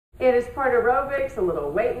It is part aerobics, a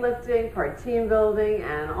little weightlifting, part team building,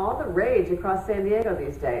 and all the rage across San Diego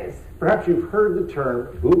these days. Perhaps you've heard the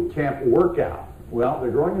term boot camp workout. Well,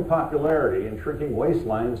 they're growing in popularity and shrinking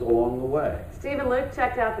waistlines along the way. Stephen Luke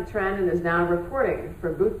checked out the trend and is now reporting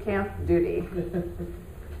for boot camp duty.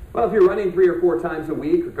 Well, if you're running 3 or 4 times a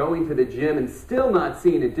week or going to the gym and still not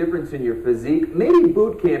seeing a difference in your physique, maybe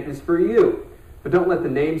boot camp is for you. But don't let the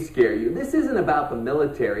name scare you. This isn't about the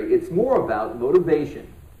military. It's more about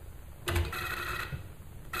motivation.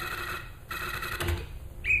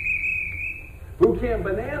 Boot camp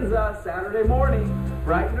Bonanza, Saturday morning,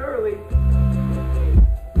 bright and early.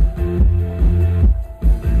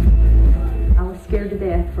 I was scared to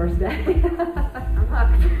death first day. I'm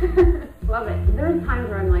hooked. Love it. There's times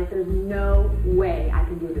where I'm like, there's no way I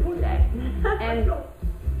can do this today.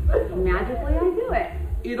 And magically I do it.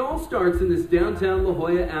 It all starts in this downtown La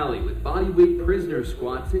Jolla alley with bodyweight prisoner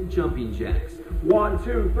squats and jumping jacks. 1,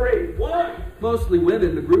 2, 3, 1! Mostly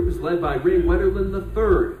women, the group is led by Ray Wetterlin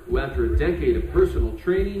III, who after a decade of personal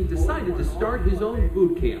training decided to start his own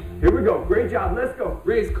boot camp. Here we go. Great job. Let's go.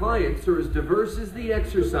 Ray's clients are as diverse as the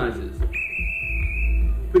exercises.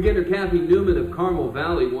 Beginner Kathy Newman of Carmel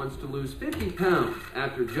Valley wants to lose 50 pounds.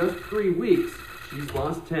 After just 3 weeks, she's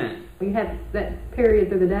lost 10. You have that period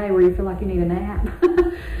through the day where you feel like you need a nap.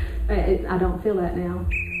 I don't feel that now.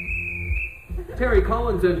 Terry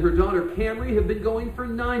Collins and her daughter Camry have been going for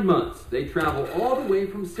 9 months. They travel all the way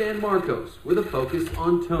from San Marcos with a focus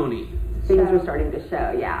on toning. Things were starting to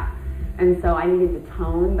show, yeah. And so I needed to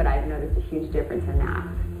tone, but I've noticed a huge difference in that.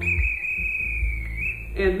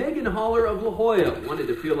 And Megan Haller of La Jolla wanted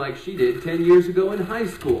to feel like she did 10 years ago in high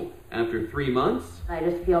school. After 3 months, I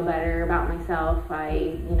just feel better about myself.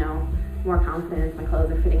 More confidence, my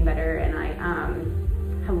clothes are fitting better, and I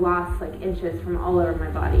have lost like inches from all over my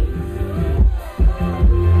body.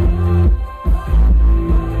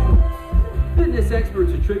 Fitness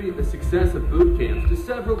experts attribute the success of boot camps to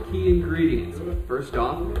several key ingredients. First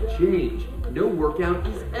off, change. No workout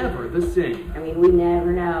is ever the same. I mean, we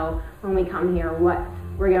never know when we come here what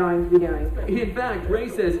we're going to be doing. In fact, Ray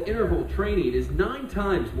says interval training is 9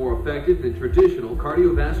 times more effective than traditional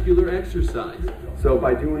cardiovascular exercise. So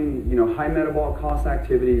by doing, high metabolic cost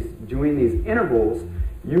activities, doing these intervals,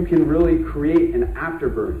 you can really create an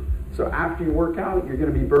afterburn. So after you work out, you're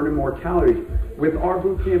going to be burning more calories. With our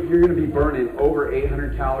boot camp, you're going to be burning over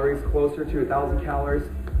 800 calories, closer to 1,000 calories.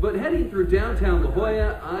 But heading through downtown La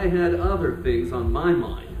Jolla, I had other things on my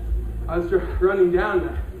mind. I was running down,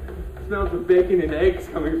 the smells of bacon and eggs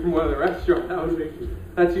coming from one of the restaurants I was making.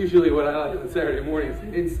 That's usually what I like on Saturday mornings.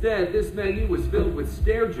 Instead, this menu was filled with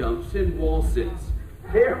stair jumps and wall sits.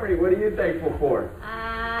 Camry, what are you thankful for?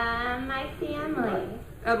 My family.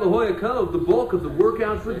 At La Jolla Cove, the bulk of the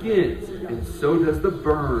workout begins, and so does the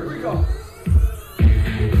burn. Here we go.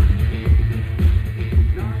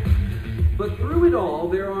 But through it all,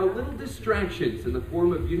 there are little distractions in the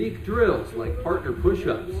form of unique drills like partner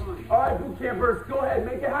push-ups. All right, boot campers, go ahead,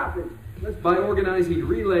 make it happen. By organizing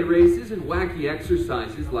relay races and wacky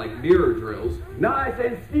exercises like mirror drills. Nice,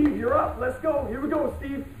 and Steve, you're up. Let's go. Here we go,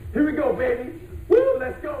 Steve. Here we go, baby. Woo,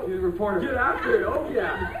 let's go. He's a reporter. Get after it. Oh,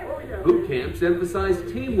 yeah. Oh, yeah. Boot camps emphasize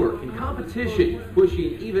teamwork and competition,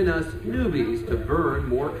 pushing even us newbies to burn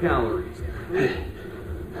more calories.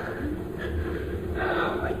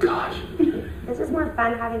 Oh my gosh. It's just more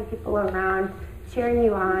fun having people around, cheering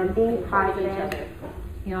you on, being positive.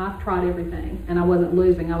 I've tried everything, and I wasn't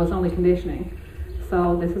losing. I was only conditioning.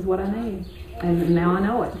 So this is what I need, and now I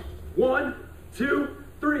know it. 1, 2,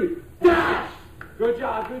 3, dash! Good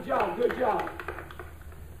job, good job, good job.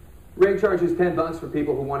 Ray charges $10 for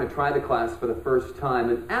people who want to try the class for the first time.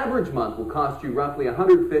 An average month will cost you roughly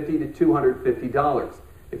 $150 to $250.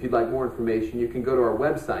 If you'd like more information, you can go to our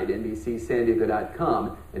website,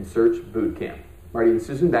 NBCSanDiego.com, and search Boot Camp. Marty and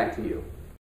Susan, back to you.